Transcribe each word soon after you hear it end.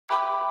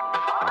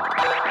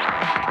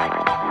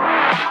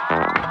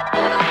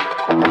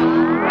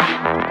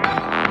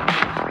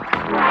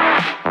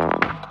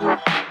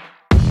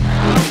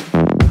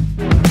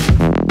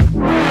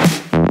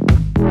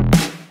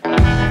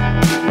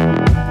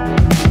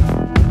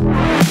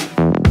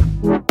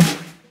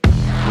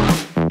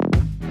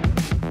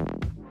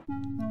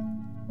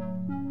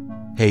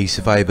Hey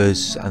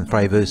survivors and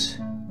thrivers,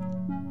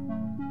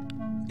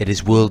 it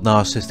is World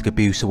Narcissistic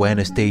Abuse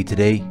Awareness Day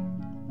today.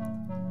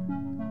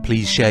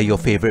 Please share your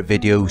favourite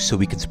videos so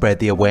we can spread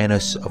the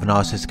awareness of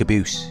narcissistic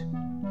abuse.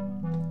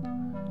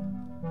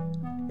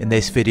 In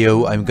this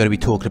video I'm going to be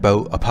talking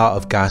about a part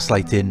of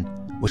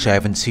gaslighting which I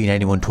haven't seen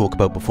anyone talk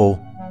about before.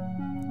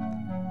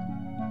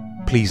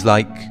 Please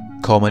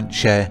like, comment,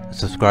 share and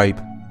subscribe.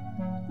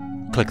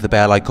 Click the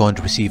bell icon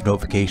to receive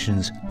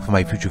notifications for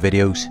my future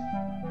videos.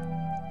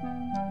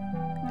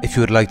 If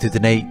you would like to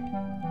donate,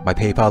 my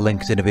PayPal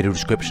link is in the video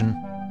description.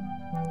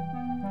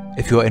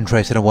 If you are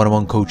interested in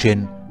one-on-one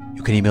coaching,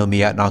 you can email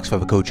me at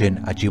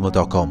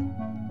narcsurvivorcoaching@gmail.com.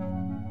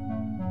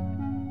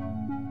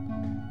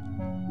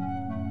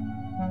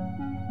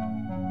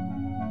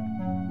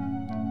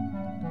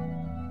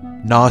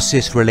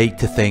 Narcissists relate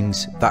to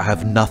things that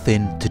have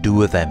nothing to do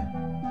with them.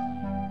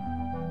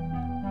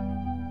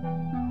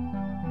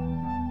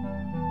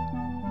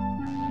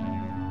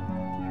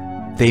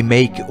 They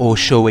make or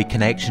show a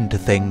connection to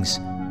things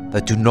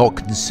that do not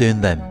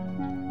concern them.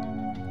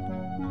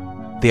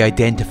 They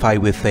identify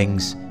with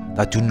things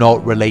that do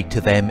not relate to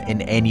them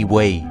in any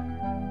way.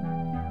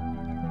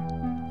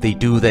 They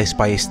do this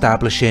by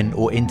establishing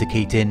or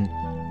indicating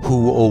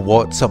who or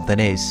what something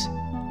is,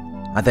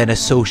 and then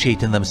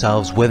associating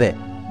themselves with it.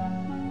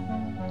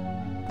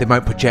 They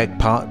might project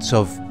parts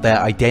of their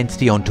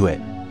identity onto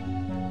it.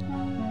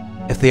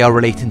 If they are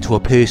relating to a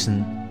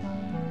person,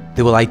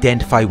 they will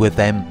identify with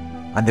them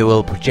and they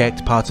will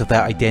project parts of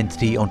their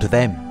identity onto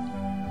them.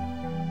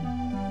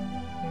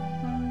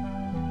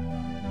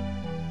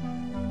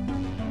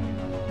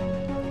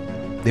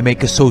 They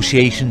make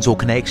associations or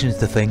connections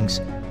to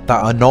things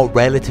that are not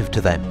relative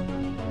to them.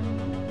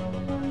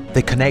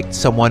 They connect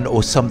someone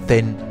or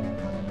something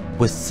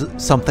with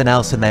something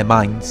else in their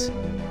minds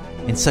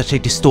in such a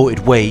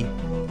distorted way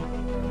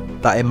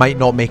that it might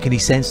not make any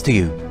sense to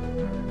you.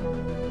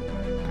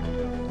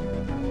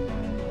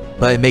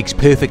 But it makes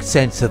perfect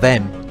sense to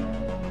them,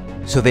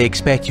 so they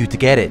expect you to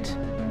get it.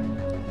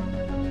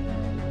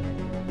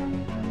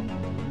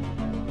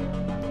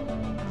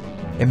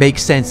 It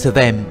makes sense to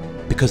them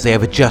because they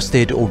have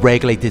adjusted or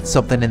regulated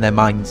something in their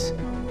minds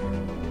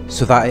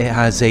so that it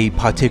has a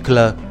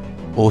particular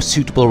or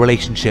suitable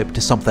relationship to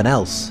something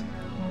else.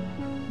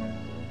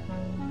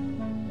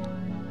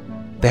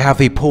 They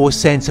have a poor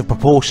sense of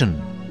proportion,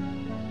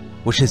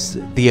 which is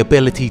the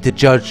ability to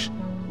judge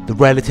the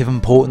relative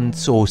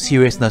importance or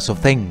seriousness of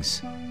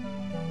things.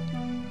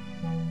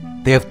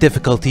 They have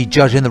difficulty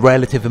judging the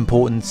relative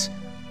importance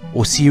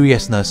or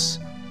seriousness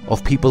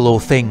of people or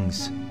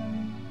things.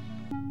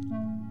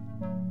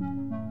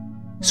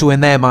 So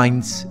in their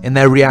minds, in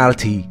their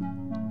reality,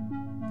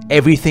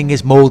 everything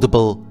is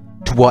moldable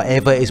to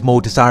whatever is more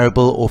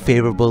desirable or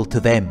favourable to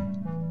them.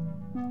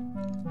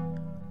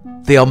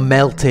 They are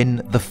melting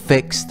the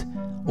fixed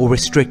or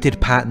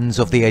restricted patterns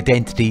of the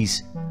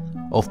identities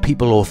of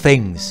people or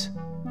things.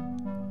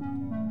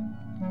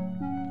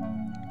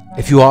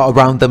 If you are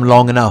around them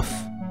long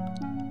enough,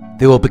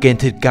 they will begin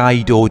to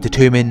guide or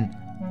determine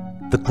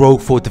the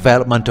growth or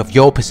development of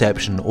your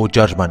perception or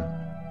judgment.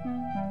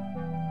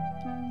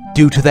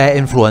 Due to their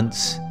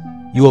influence,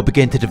 you will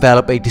begin to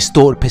develop a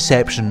distorted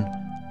perception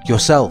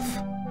yourself.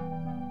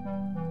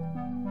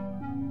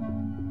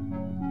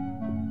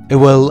 It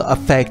will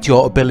affect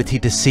your ability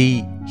to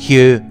see,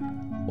 hear,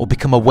 or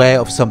become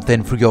aware of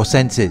something through your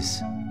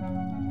senses.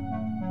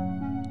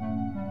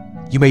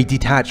 You may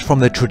detach from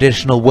the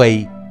traditional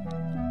way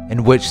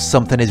in which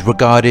something is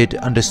regarded,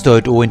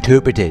 understood, or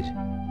interpreted.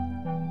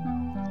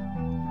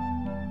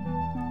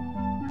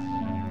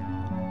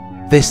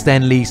 This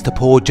then leads to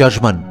poor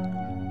judgment.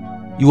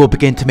 You will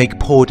begin to make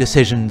poor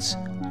decisions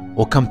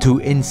or come to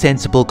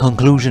insensible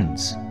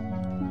conclusions.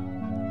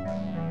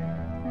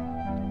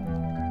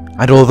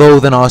 And although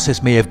the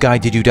narcissist may have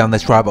guided you down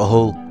this rabbit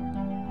hole,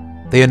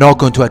 they are not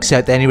going to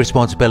accept any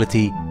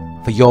responsibility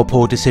for your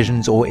poor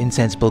decisions or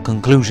insensible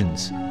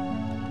conclusions.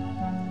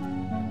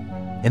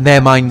 In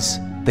their minds,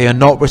 they are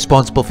not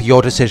responsible for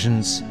your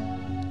decisions,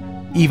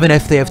 even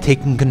if they have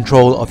taken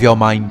control of your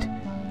mind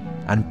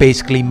and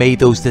basically made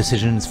those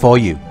decisions for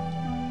you.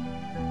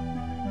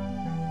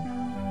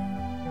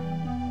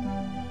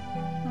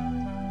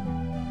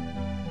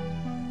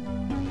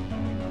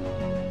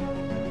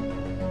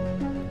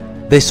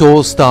 This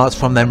all starts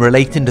from them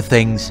relating to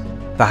things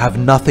that have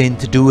nothing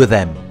to do with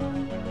them.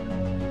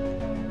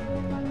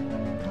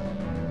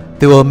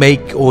 They will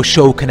make or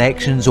show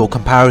connections or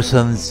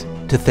comparisons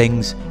to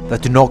things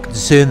that do not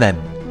concern them.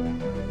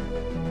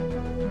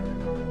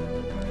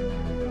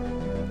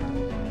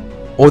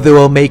 Or they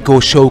will make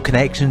or show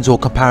connections or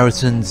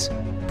comparisons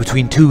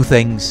between two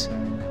things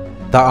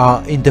that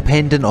are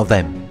independent of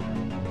them.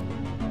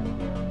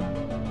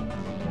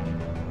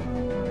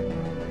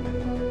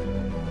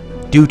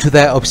 Due to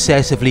their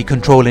obsessively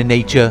controlling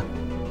nature,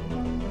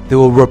 they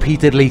will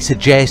repeatedly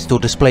suggest or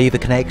display the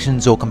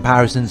connections or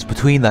comparisons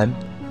between them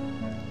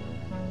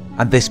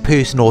and this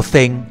person or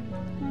thing,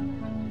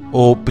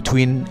 or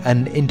between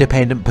an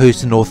independent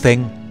person or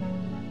thing,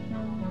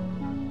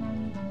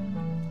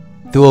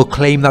 They will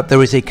claim that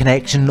there is a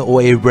connection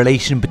or a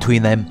relation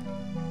between them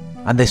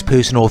and this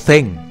person or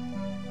thing,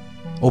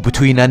 or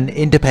between an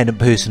independent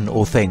person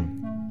or thing.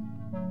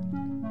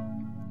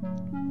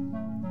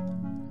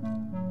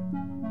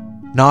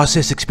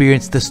 Narcissists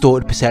experience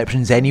distorted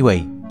perceptions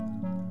anyway,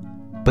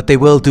 but they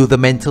will do the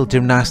mental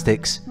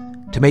gymnastics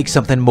to make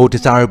something more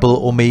desirable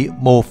or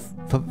more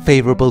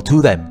favourable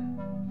to them.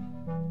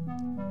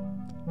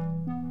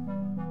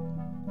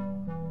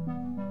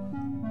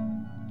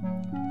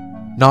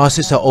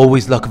 Narcissists are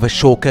always looking for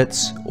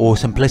shortcuts or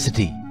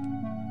simplicity.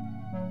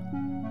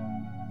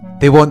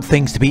 They want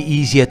things to be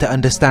easier to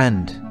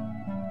understand,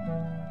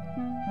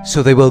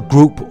 so they will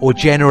group or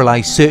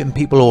generalize certain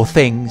people or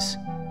things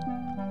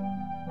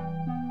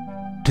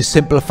to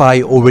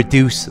simplify or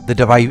reduce the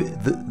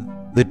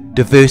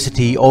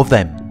diversity of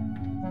them.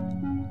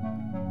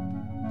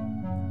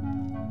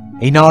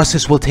 A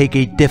narcissist will take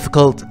a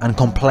difficult and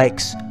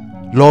complex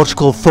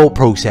logical thought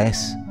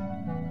process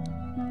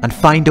and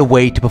find a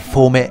way to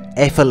perform it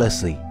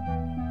effortlessly.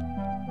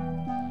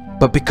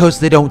 But because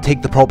they don't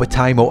take the proper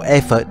time or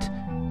effort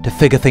to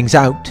figure things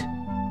out,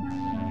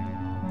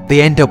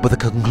 they end up with a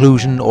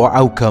conclusion or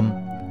outcome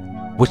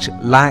which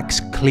lacks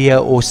clear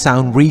or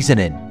sound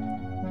reasoning.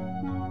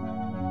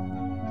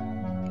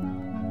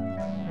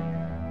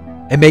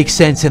 It makes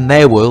sense in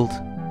their world,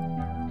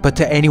 but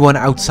to anyone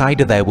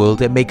outside of their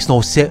world it makes no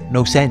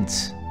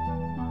sense.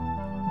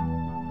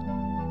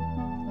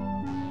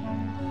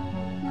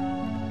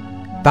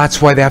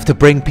 That's why they have to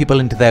bring people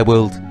into their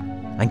world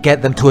and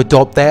get them to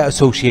adopt their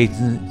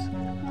associations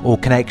or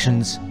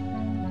connections,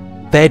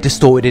 their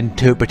distorted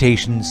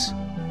interpretations,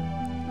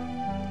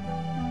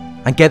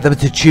 and get them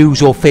to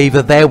choose or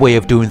favour their way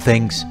of doing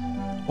things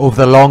over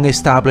the long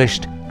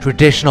established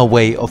traditional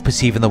way of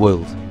perceiving the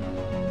world.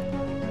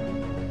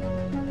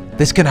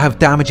 This can have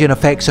damaging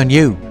effects on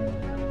you.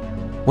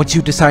 Once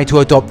you decide to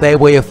adopt their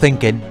way of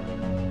thinking,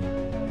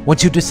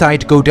 once you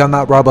decide to go down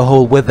that rabbit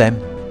hole with them,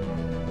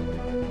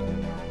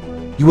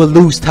 you will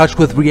lose touch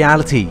with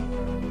reality.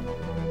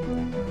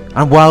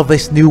 And while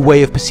this new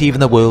way of perceiving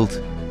the world,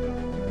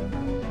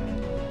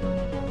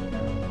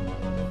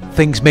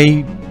 things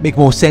may make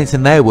more sense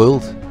in their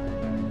world,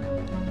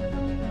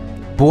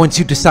 but once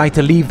you decide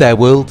to leave their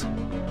world,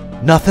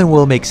 nothing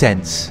will make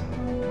sense.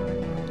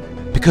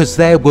 Because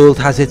their world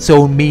has its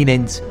own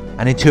meanings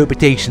and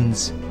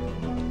interpretations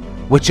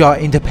which are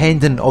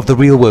independent of the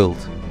real world.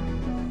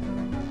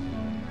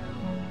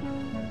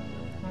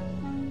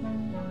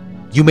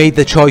 You made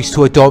the choice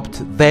to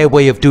adopt their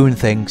way of doing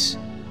things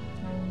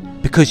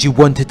because you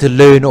wanted to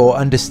learn or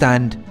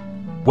understand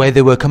where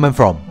they were coming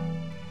from.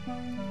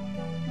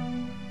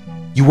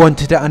 You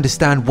wanted to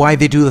understand why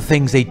they do the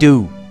things they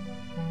do,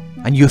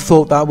 and you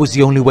thought that was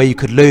the only way you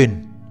could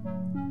learn.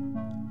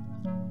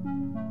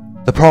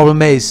 The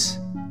problem is,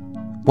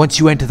 once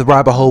you enter the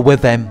rabbit hole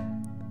with them,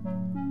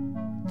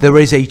 there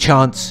is a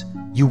chance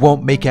you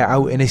won't make it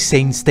out in a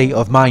sane state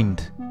of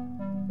mind,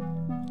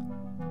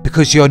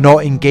 because you're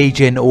not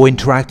engaging or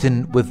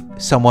interacting with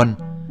someone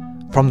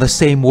from the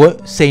same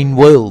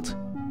world.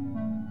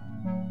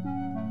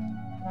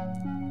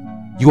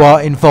 You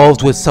are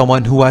involved with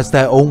someone who has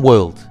their own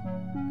world,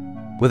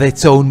 with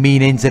its own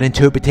meanings and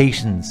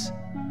interpretations,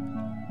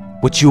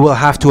 which you will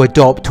have to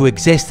adopt to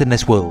exist in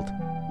this world.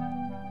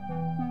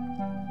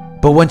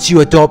 But once you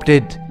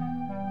adopted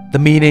the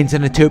meanings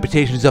and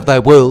interpretations of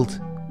their world,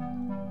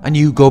 and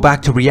you go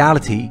back to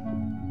reality,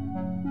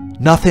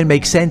 nothing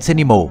makes sense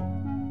anymore.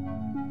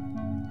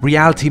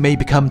 Reality may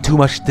become too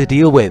much to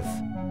deal with,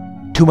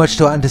 too much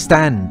to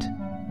understand.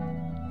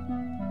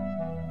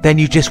 Then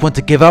you just want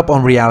to give up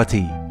on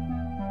reality.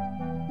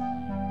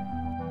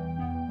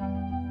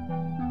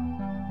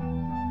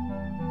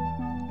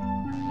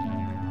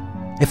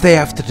 If they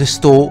have to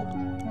distort,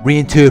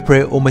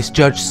 reinterpret or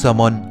misjudge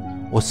someone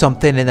or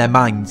something in their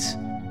minds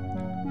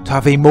to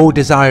have a more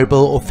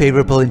desirable or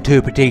favourable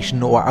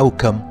interpretation or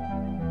outcome,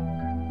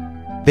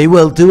 they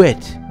will do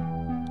it,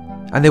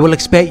 and they will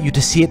expect you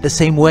to see it the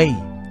same way.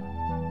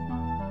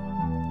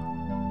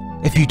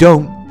 If you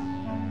don't,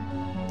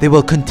 they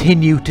will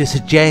continue to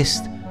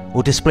suggest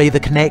or display the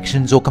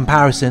connections or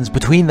comparisons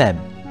between them.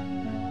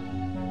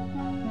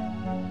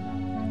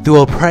 They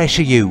will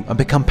pressure you and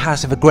become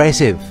passive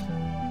aggressive,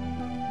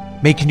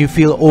 making you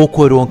feel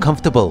awkward or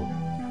uncomfortable,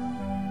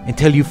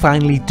 until you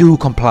finally do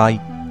comply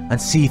and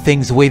see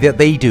things the way that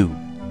they do.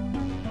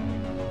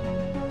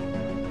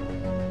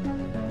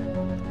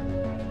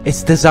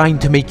 It's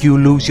designed to make you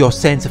lose your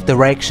sense of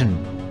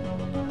direction.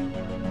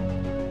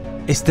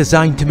 It's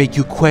designed to make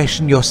you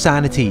question your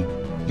sanity,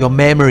 your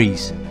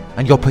memories,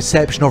 and your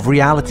perception of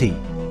reality.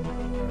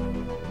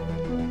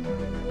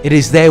 It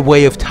is their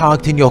way of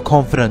targeting your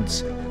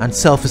confidence and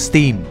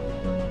self-esteem,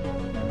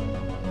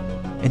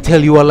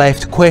 until you are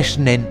left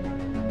questioning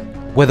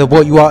whether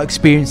what you are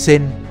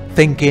experiencing,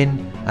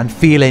 thinking, and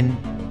feeling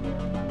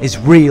is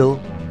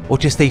real or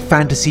just a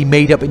fantasy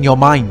made up in your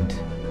mind.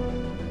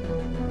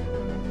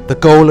 The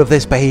goal of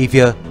this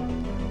behaviour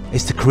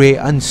is to create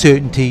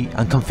uncertainty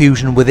and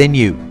confusion within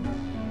you.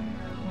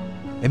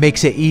 It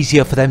makes it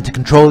easier for them to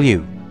control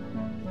you.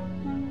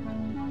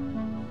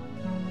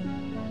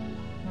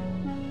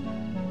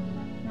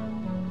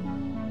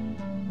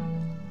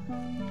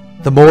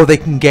 the more they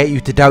can get you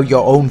to doubt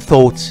your own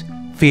thoughts,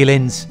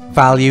 feelings,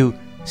 value,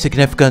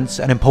 significance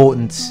and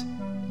importance,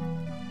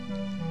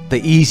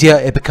 the easier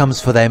it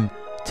becomes for them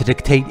to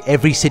dictate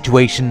every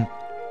situation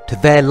to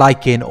their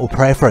liking or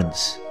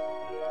preference.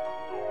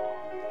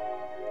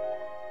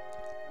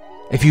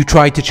 If you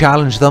try to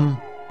challenge them,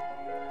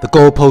 the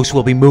goalposts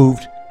will be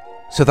moved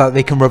so that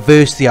they can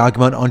reverse the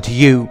argument onto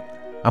you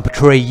and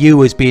portray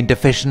you as being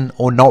deficient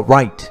or not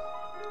right.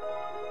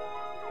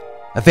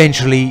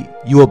 Eventually,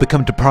 you will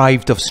become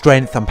deprived of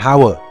strength and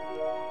power.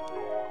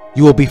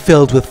 You will be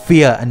filled with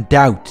fear and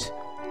doubt,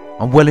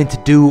 and willing to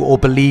do or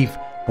believe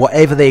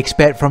whatever they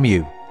expect from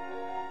you.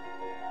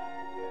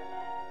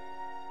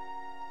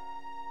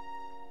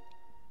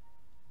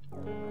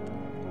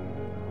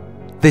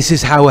 This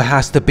is how it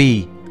has to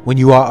be when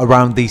you are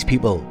around these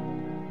people.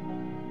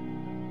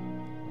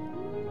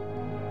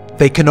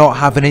 They cannot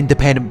have an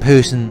independent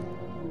person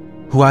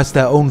who has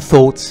their own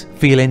thoughts,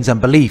 feelings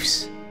and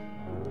beliefs,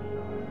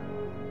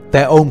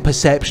 their own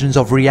perceptions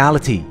of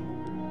reality.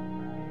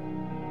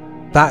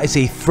 That is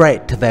a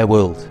threat to their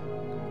world.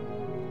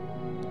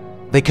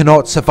 They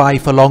cannot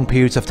survive for long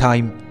periods of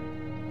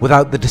time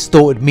without the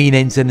distorted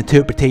meanings and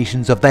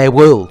interpretations of their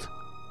world.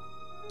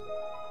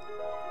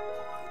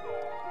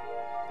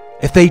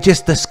 If they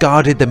just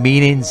discarded the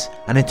meanings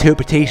and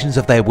interpretations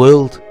of their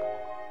world,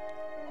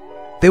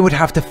 they would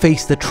have to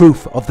face the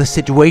truth of the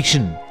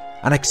situation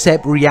and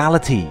accept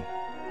reality.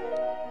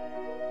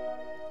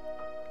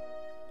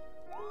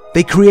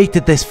 They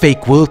created this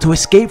fake world to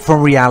escape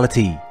from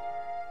reality.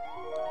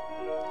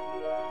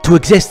 To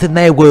exist in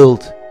their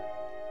world,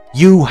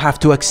 you have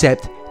to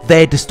accept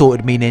their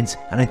distorted meanings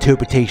and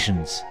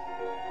interpretations.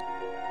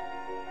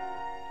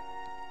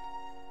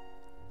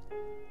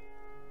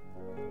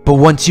 But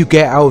once you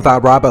get out of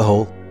that rabbit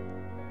hole,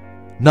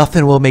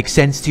 nothing will make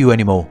sense to you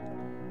anymore.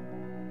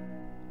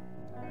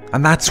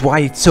 And that's why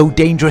it's so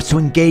dangerous to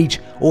engage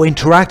or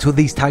interact with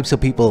these types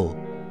of people.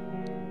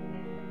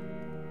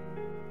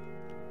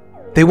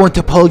 They want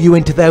to pull you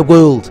into their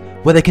world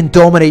where they can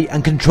dominate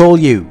and control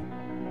you,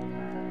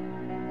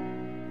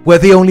 where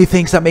the only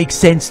things that make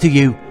sense to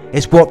you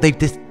is what they've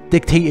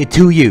dictated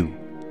to you.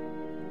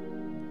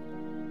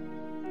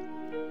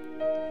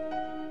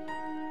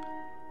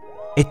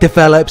 It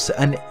develops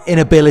an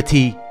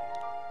inability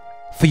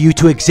for you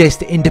to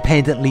exist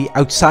independently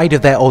outside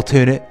of their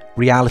alternate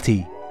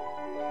reality.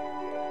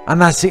 And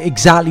that's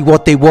exactly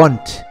what they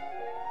want.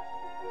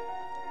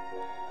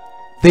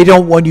 They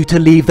don't want you to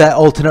leave their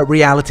alternate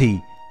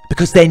reality,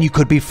 because then you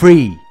could be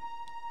free.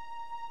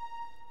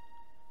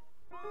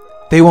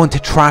 They want to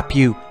trap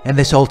you in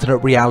this alternate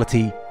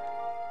reality,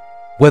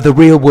 where the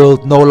real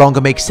world no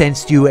longer makes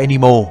sense to you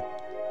anymore.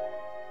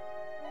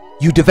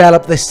 You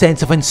develop this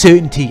sense of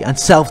uncertainty and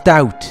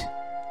self-doubt.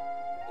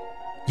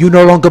 You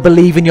no longer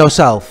believe in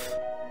yourself.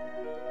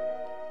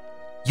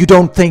 You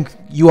don't think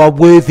you are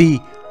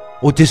worthy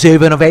or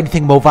deserving of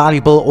anything more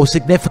valuable or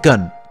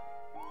significant.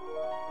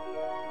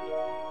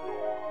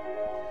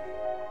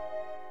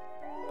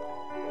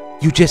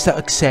 You just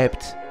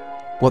accept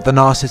what the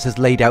narcissist has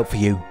laid out for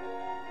you,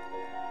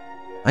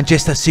 and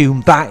just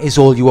assume that is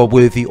all you are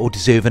worthy or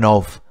deserving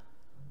of,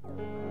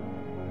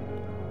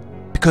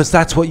 because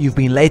that's what you've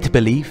been led to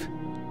believe.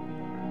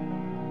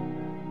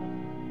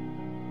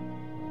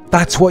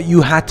 That's what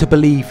you had to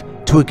believe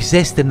to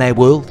exist in their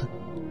world.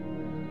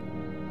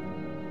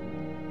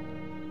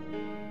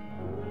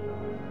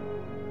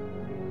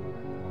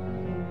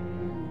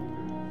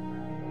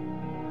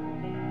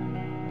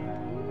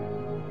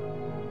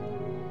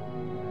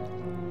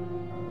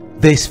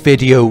 This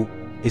video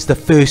is the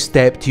first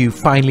step to you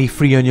finally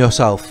freeing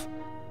yourself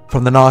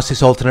from the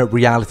narcissist's alternate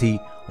reality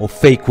or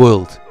fake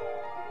world.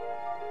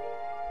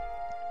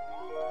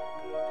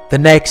 The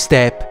next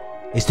step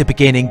is to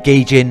begin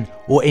engaging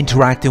or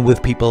interacting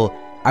with people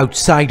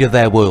outside of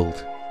their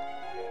world.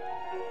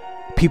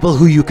 People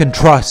who you can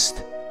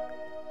trust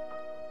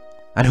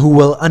and who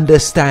will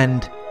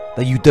understand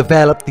that you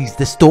develop these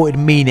distorted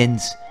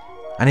meanings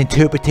and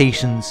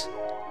interpretations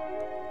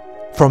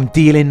from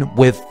dealing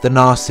with the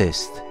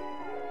narcissist.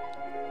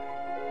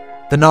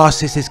 The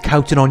narcissist is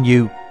counting on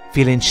you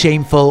feeling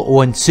shameful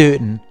or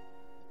uncertain,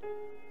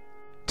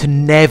 to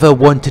never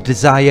want to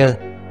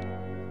desire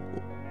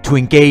to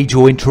engage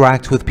or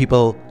interact with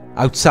people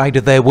outside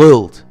of their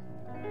world.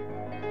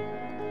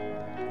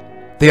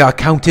 They are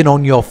counting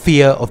on your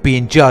fear of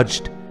being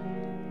judged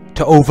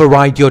to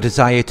override your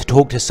desire to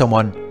talk to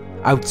someone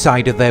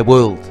outside of their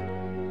world.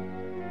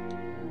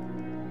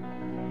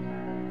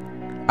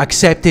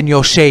 Accepting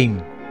your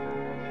shame,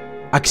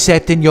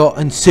 accepting your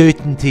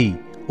uncertainty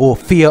or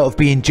fear of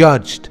being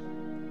judged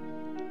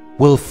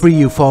will free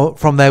you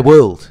from their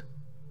world.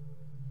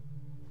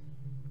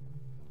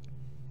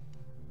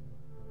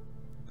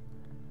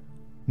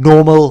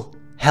 Normal,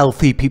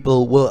 healthy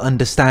people will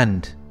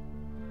understand.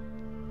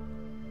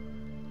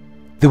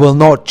 They will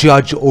not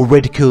judge or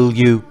ridicule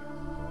you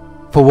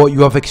for what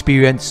you have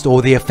experienced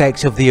or the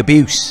effects of the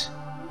abuse.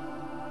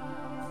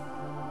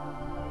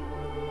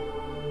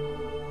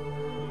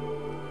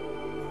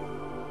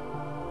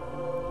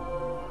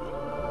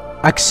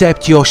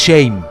 Accept your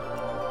shame.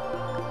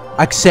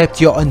 Accept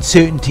your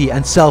uncertainty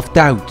and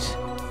self-doubt.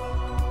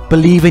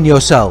 Believe in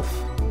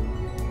yourself.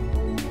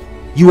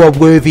 You are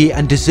worthy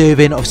and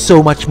deserving of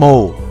so much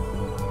more.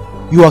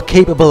 You are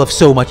capable of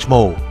so much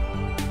more.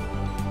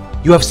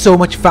 You have so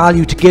much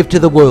value to give to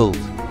the world.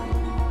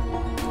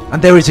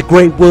 And there is a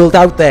great world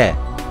out there,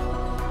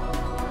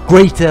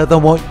 greater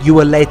than what you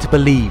are led to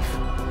believe,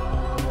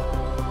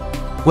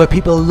 where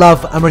people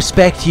love and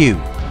respect you,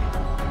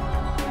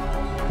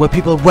 where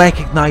people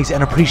recognize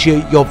and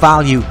appreciate your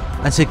value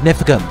and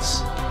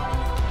significance.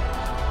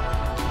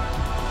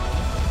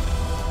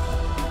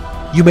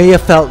 You may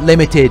have felt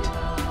limited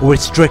or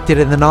restricted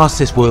in the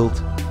narcissist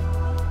world,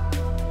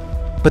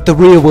 but the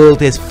real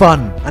world is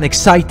fun and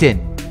exciting,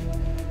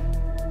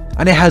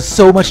 and it has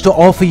so much to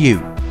offer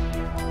you.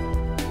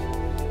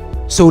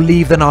 So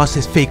leave the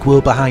narcissist fake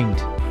world behind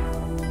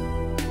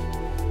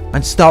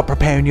and start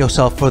preparing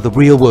yourself for the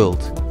real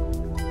world,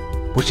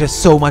 which has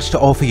so much to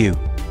offer you.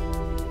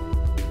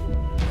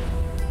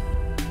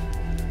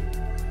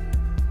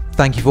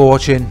 Thank you for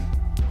watching.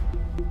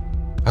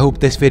 I hope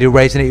this video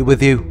resonated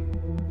with you.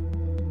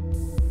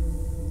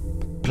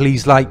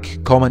 Please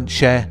like, comment,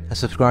 share and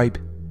subscribe.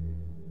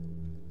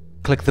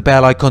 Click the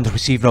bell icon to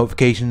receive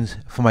notifications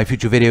for my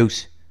future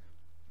videos.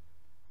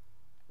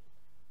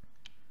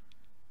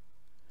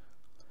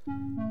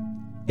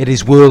 It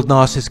is World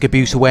Narcissistic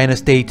Abuse Awareness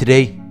Day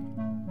today.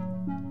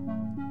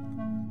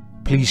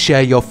 Please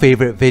share your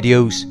favourite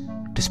videos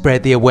to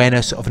spread the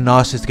awareness of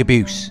narcissistic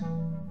abuse.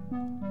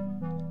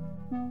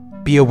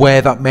 Be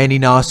aware that many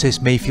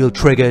narcissists may feel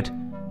triggered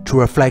to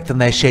reflect on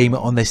their shame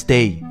on this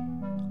day,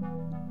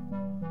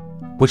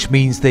 which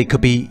means they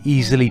could be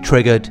easily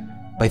triggered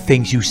by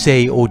things you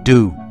say or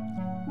do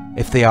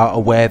if they are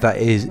aware that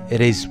it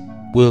is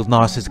World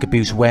Narcissistic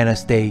Abuse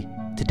Awareness Day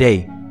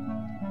today.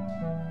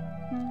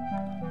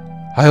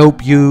 I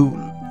hope you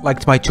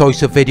liked my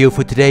choice of video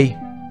for today.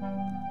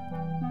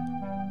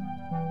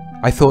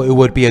 I thought it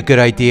would be a good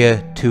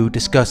idea to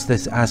discuss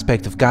this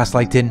aspect of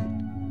gaslighting,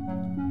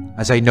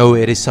 as I know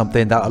it is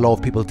something that a lot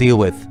of people deal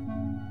with.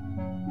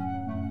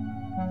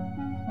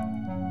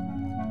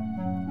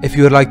 If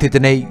you would like to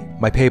donate,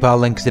 my PayPal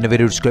link is in the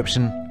video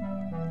description.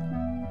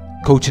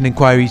 Coaching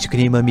inquiries, you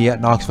can email me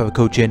at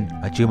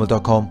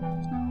narcsurvivorcoaching@gmail.com.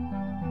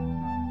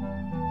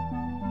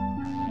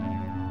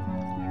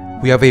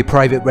 We have a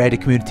private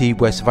Reddit community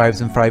where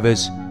survivors and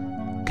thrivers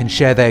can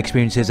share their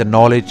experiences and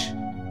knowledge.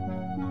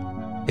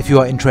 If you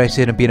are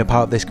interested in being a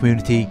part of this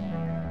community,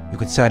 you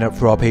can sign up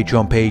for our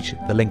Patreon page,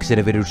 the link is in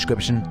the video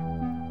description.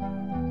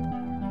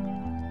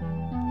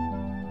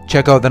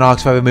 Check out the Narc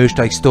Survivor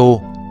merchandise store,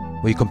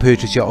 where you can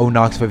purchase your own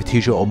Narc Survivor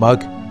t-shirt or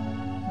mug.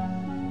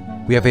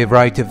 We have a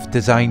variety of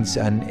designs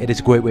and it is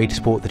a great way to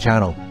support the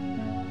channel.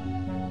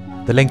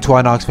 The link to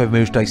our Narc Survivor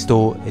merchandise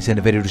store is in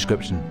the video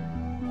description.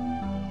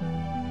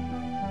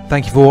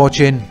 Thank you for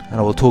watching, and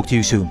I will talk to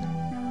you soon.